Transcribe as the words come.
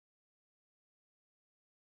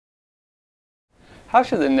How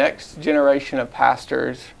should the next generation of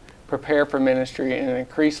pastors prepare for ministry in an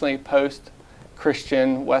increasingly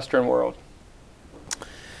post-Christian Western world?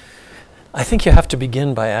 I think you have to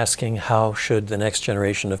begin by asking how should the next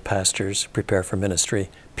generation of pastors prepare for ministry,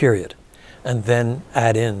 period, and then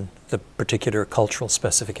add in the particular cultural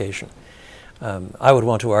specification. I would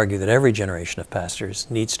want to argue that every generation of pastors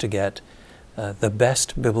needs to get the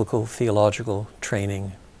best biblical theological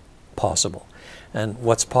training possible. And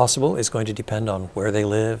what's possible is going to depend on where they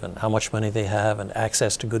live and how much money they have and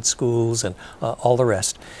access to good schools and all the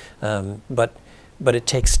rest. But it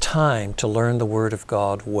takes time to learn the Word of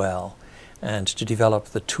God well and to develop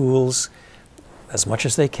the tools as much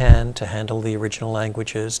as they can to handle the original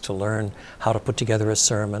languages, to learn how to put together a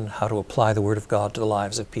sermon, how to apply the Word of God to the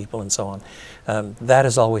lives of people, and so on. That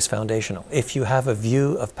is always foundational. If you have a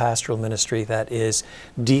view of pastoral ministry that is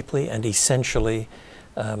deeply and essentially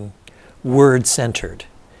Word-centered,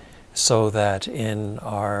 so that in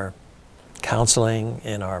our counseling,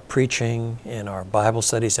 in our preaching, in our Bible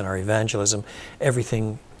studies, in our evangelism,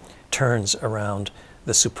 everything turns around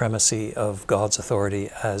the supremacy of God's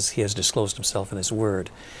authority as He has disclosed Himself in His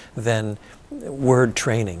Word, then Word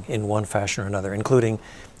training in one fashion or another, including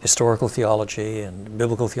historical theology and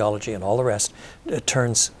biblical theology and all the rest,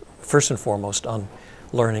 turns first and foremost on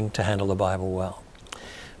learning to handle the Bible well.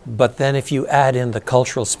 But then if you add in the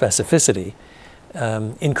cultural specificity,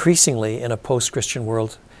 increasingly in a post-Christian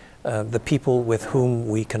world, the people with whom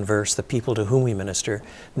we converse, the people to whom we minister,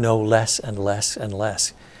 know less and less and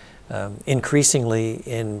less. Increasingly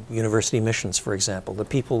in university missions, for example, the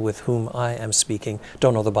people with whom I am speaking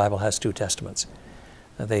don't know the Bible has two testaments.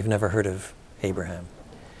 They've never heard of Abraham.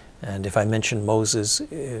 And if I mention Moses,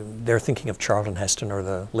 they're thinking of Charlton Heston or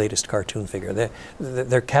the latest cartoon figure.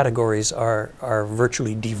 Their categories are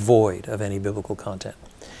virtually devoid of any biblical content.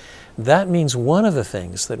 That means one of the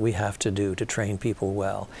things that we have to do to train people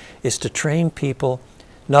well is to train people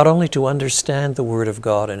not only to understand the Word of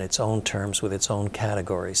God in its own terms with its own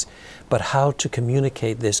categories, but how to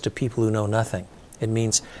communicate this to people who know nothing. It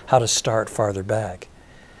means how to start farther back.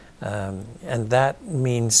 And that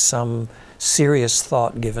means some serious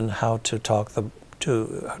thought given how to talk about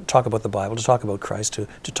the Bible, to talk about Christ,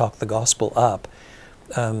 to talk the gospel up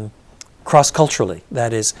cross-culturally.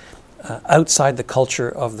 That is, outside the culture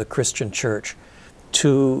of the Christian church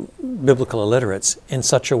to biblical illiterates in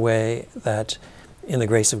such a way that, in the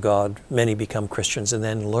grace of God, many become Christians and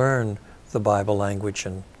then learn the Bible language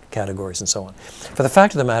and categories and so on. For the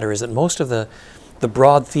fact of the matter is that most of the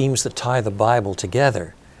broad themes that tie the Bible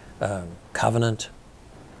together, covenant,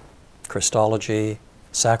 Christology,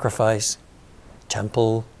 sacrifice,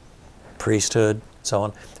 temple, priesthood, so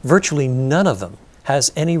on, virtually none of them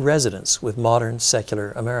has any resonance with modern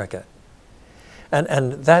secular America.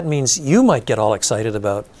 And that means you might get all excited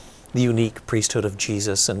about the unique priesthood of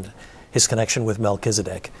Jesus and His connection with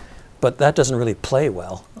Melchizedek, but that doesn't really play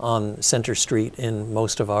well on Center Street in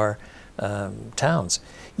most of our towns.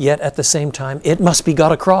 Yet at the same time, it must be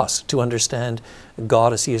got across to understand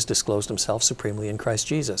God as He has disclosed Himself supremely in Christ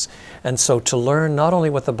Jesus. And so to learn not only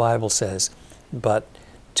what the Bible says, but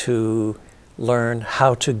to learn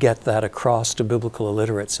how to get that across to biblical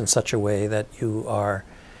illiterates in such a way that you are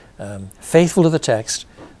faithful to the text,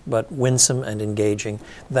 but winsome and engaging,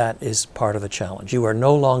 that is part of the challenge. You are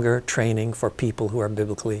no longer training for people who are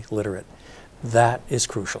biblically literate. That is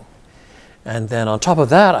crucial. And then on top of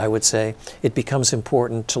that, I would say, it becomes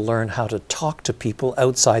important to learn how to talk to people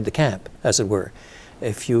outside the camp, as it were.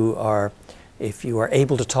 If you are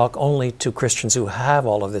able to talk only to Christians who have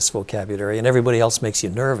all of this vocabulary and everybody else makes you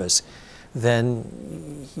nervous,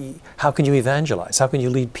 then how can you evangelize? How can you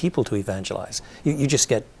lead people to evangelize? You just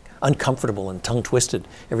get uncomfortable and tongue-twisted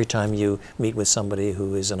every time you meet with somebody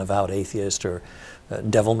who is an avowed atheist or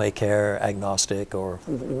devil-may-care agnostic or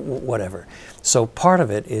whatever. So part of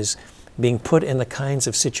it is being put in the kinds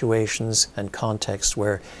of situations and contexts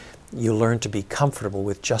where you learn to be comfortable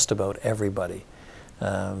with just about everybody,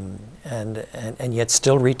 and yet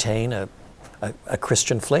still retain a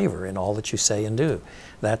Christian flavor in all that you say and do.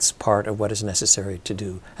 That's part of what is necessary to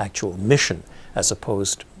do actual mission, as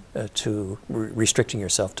opposed to restricting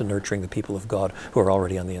yourself to nurturing the people of God who are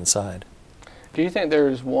already on the inside. Do you think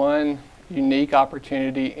there's one unique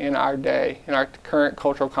opportunity in our day, in our current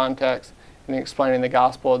cultural context, in explaining the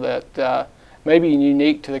gospel that may be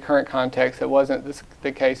unique to the current context that wasn't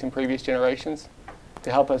the case in previous generations,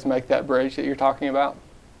 to help us make that bridge that you're talking about?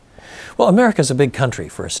 Well, America's a big country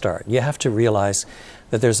for a start. You have to realize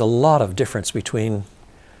that there's a lot of difference between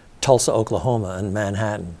Tulsa, Oklahoma and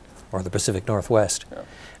Manhattan or the Pacific Northwest. Yeah.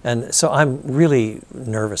 And so I'm really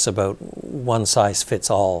nervous about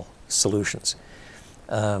one-size-fits-all solutions.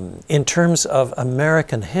 In terms of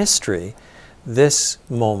American history, this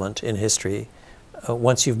moment in history,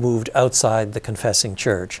 once you've moved outside the confessing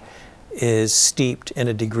church, is steeped in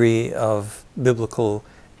a degree of biblical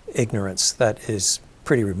ignorance that is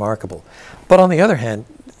pretty remarkable. But on the other hand,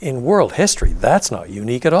 in world history, that's not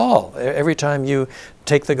unique at all. Every time you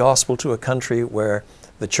take the gospel to a country where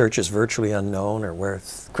the church is virtually unknown or where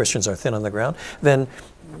Christians are thin on the ground, then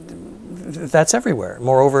that's everywhere.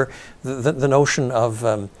 Moreover, the notion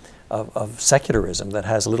of secularism that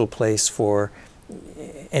has little place for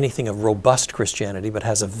anything of robust Christianity but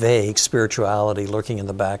has a vague spirituality lurking in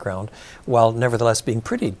the background, while nevertheless being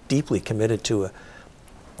pretty deeply committed to a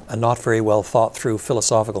not very well thought through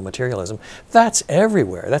philosophical materialism, that's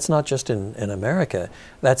everywhere. That's not just in America.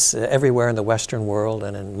 That's everywhere in the Western world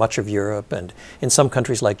and in much of Europe and in some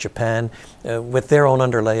countries like Japan with their own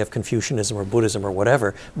underlay of Confucianism or Buddhism or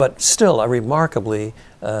whatever, but still a remarkably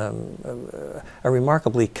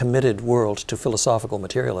committed world to philosophical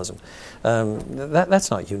materialism.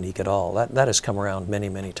 That's not unique at all. That has come around many,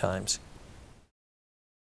 many times.